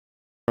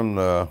From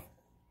the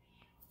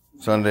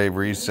Sunday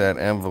Reset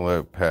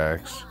envelope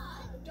packs,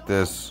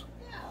 this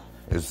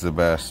is the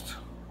best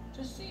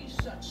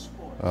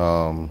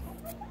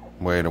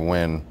way to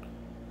win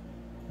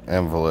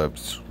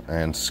envelopes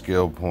and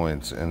skill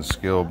points and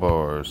skill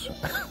bars.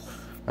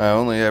 I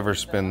only ever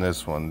spin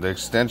this one. The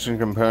extension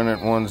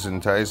component one's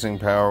enticing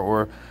power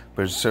ore,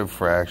 but it's so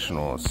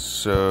fractional. It's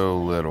so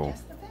little.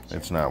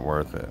 It's not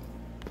worth it.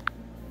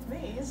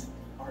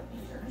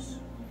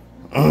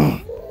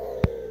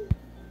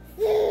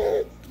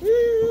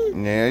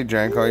 Yeah, you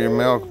drank all your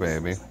milk,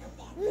 baby.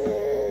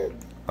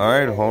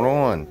 Alright, hold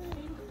on.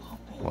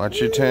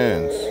 Watch your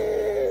tunes.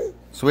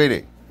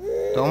 Sweetie,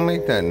 don't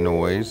make that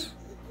noise.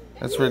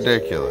 That's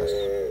ridiculous.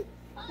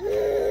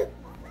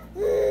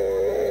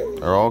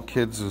 Are all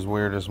kids as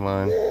weird as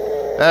mine?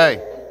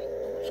 Hey!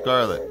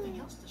 Scarlett.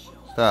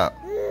 Stop.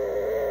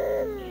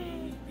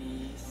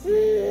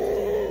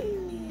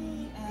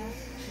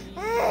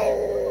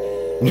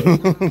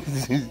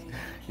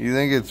 You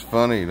think it's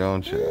funny,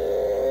 don't you?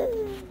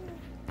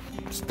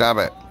 Stop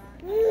it.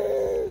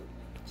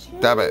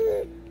 Stop it.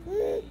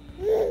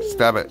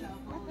 Stop it.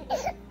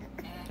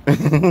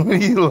 What are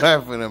you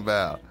laughing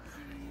about,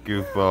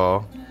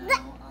 goofball?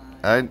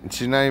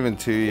 She's not even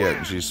 2 yet,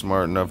 and she's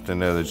smart enough to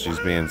know that she's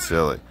being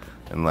silly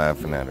and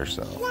laughing at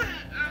herself.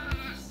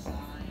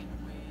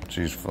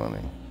 She's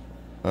funny.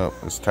 Oh,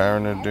 is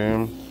Tyrant of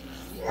Doom?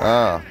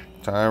 Ah,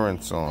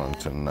 Tyrant's on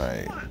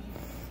tonight.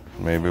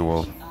 Maybe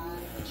we'll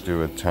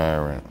do a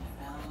Tyrant.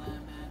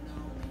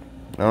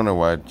 I don't know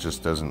why it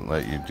just doesn't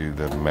let you do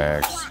the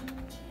max.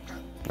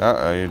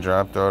 Uh-oh, you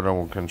dropped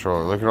auto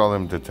controller. Look at all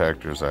them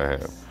detectors I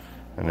have.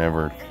 I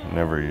never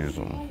use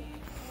them.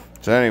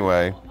 So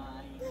anyway,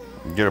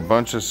 you get a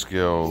bunch of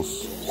skill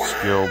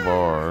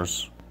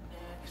bars.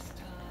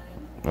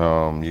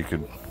 You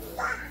could,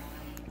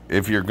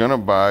 if you're gonna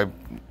buy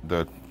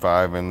the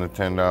 $5 and the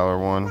 $10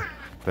 one,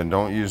 then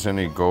don't use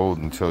any gold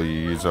until you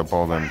use up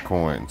all them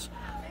coins.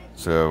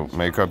 So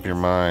make up your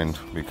mind,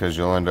 because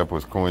you'll end up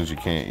with coins you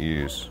can't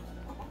use.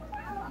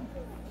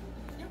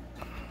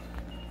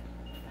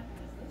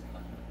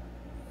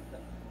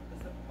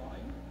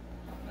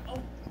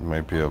 You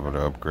might be able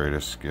to upgrade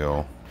a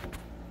skill.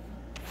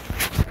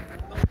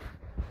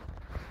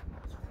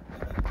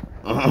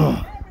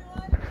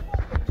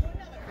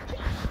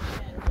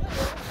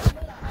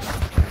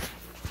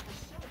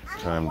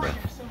 Time to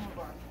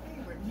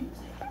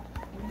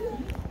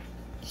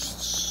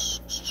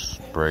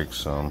break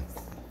some.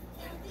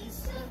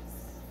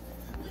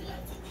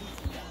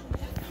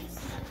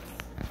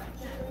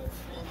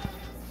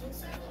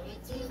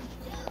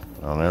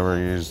 I'll never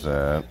use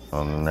that.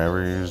 I'll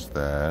never use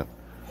that.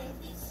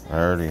 I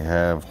already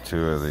have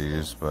 2 of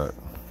these, but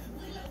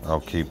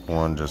I'll keep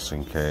one just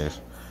in case.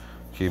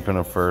 Keeping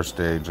a first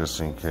aid just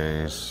in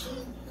case.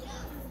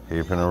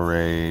 Keeping a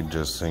raid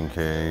just in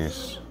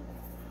case.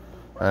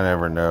 I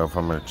never know if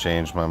I'm going to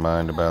change my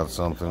mind about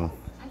something.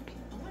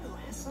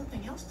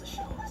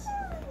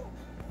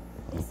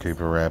 I'll keep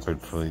a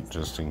rapid fleet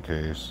just in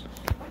case.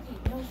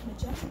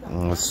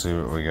 And let's see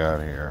what we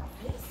got here.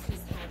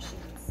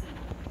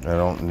 I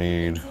don't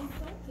need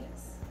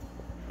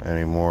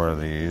any more of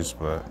these,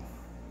 but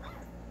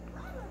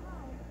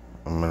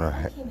I'm going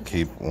to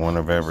keep one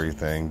of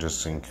everything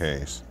just in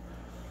case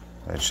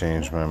I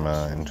change my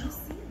mind.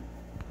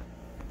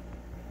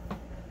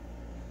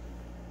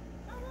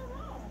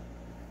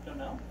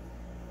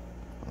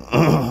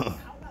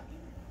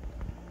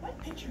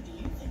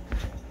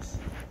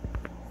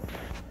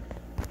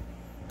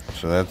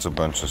 So that's a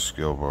bunch of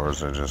skill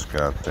bars I just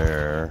got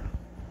there.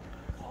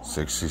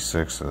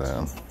 66 of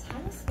them.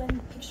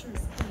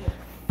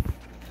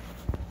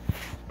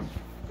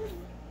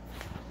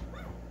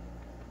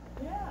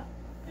 Yeah,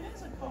 it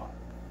is a car.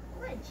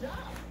 Great job.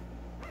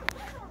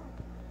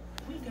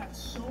 We got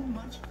so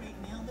much great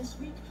mail this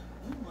week,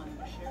 we wanted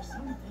to share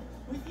some of it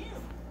with you.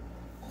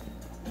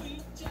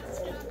 We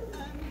just got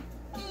an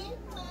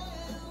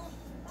email.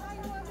 I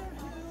wonder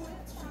who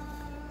it's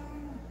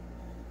from.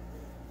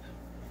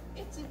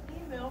 It's an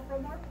email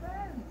from our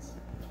friends.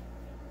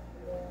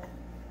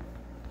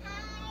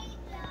 Hi,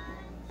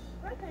 Josh.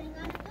 We're putting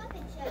on a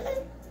puppet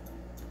show.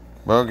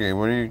 Bogey,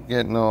 what are you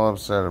getting all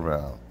upset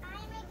about? I'm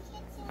a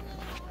kitten and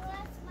I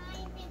lost my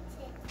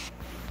mitten.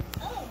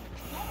 Oh,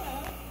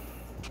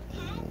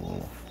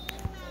 hello.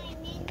 Have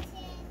you seen my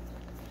mitten?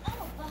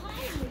 Oh,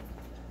 behind you.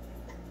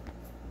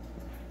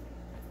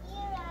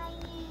 Here I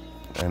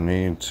am. I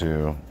need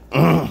to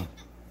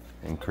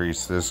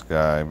increase this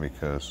guy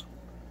because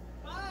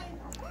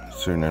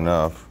soon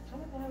enough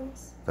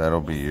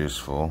that'll be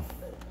useful.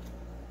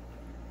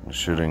 It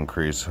should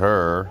increase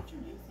her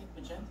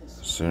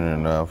soon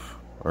enough,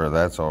 or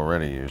that's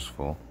already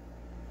useful.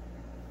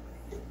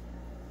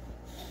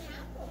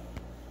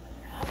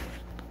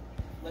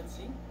 Let's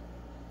see.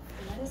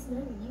 Let us know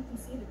when you can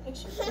see the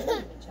picture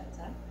clearly,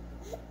 Magenta.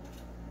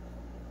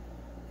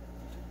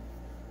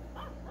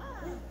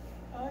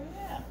 Oh,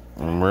 yeah.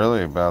 I'm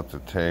really about to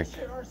take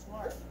Sure are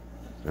smart.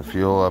 the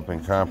fuel up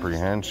and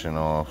comprehension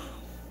off.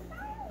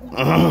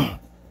 There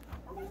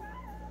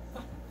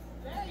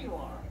you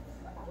are.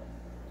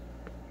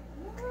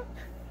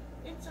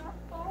 It's our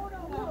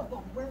photo album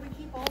where we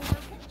keep all of our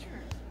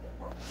pictures.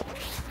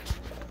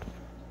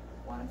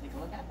 Want to take a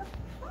look at them?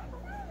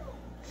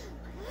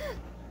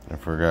 I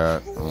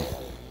forgot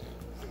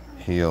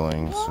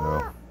healing,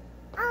 so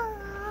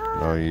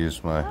I'll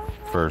use my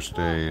first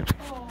aid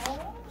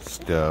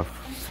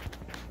stuff.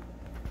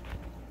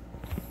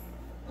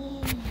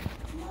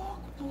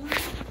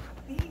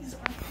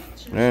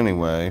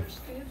 Anyway,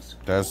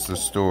 that's the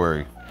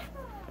story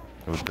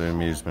with the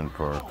amusement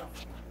park.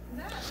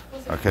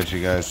 I'll catch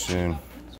you guys soon.